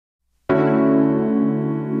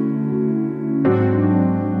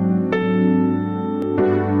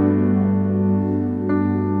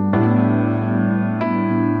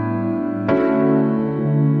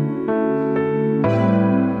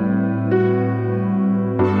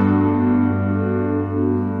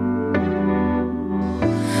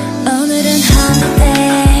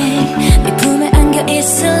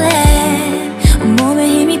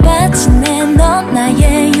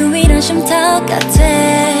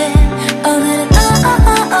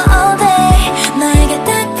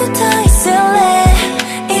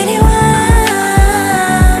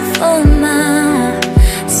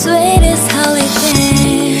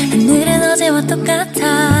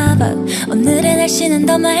오늘의 날씨는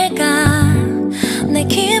더 맑아. 내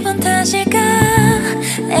기분 탓일까?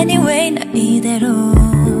 Anyway 나 이대로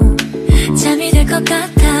잠이 들 것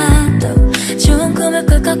같아. 또 좋은 꿈을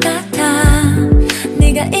꿀 것 같아.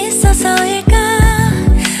 네가 있어서일까?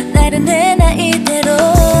 나른해 나 이대로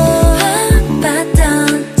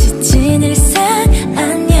바빴던 지친 일상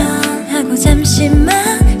안녕하고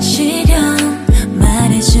잠시만 쉬렴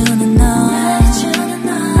말해주는 너.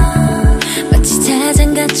 마치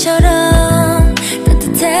자장가처럼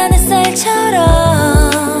따뜻한 햇살처럼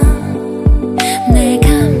날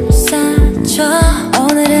감싸줘.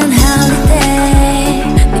 오늘은 holiday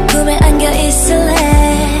네 품에 안겨 있을래.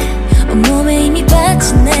 온몸에 이미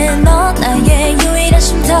바친 내 너 나의 유일한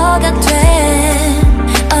쉼터가 돼.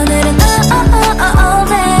 오늘은 all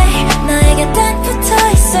day 나에게 딱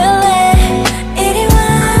붙어 있을래. 이리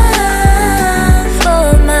와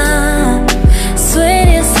for my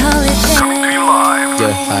sweetest holiday.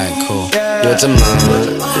 Yeah, alright, cool. 요즘은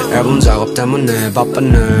앨범 작업 때문에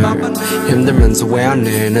바쁜 늘 힘들면서 왜 안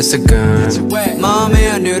해 내 색은 마음에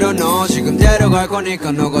안 들어. 너 지금 데려갈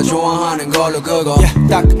거니까 너가 좋아하는 걸로 그거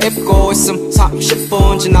딱 입고 있음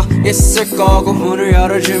 30분 지나 있을 거고 문을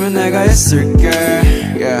열어주면 내가 있을게.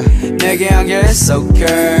 Yeah, 내게 하게 it's okay.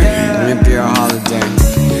 Let me be your holiday.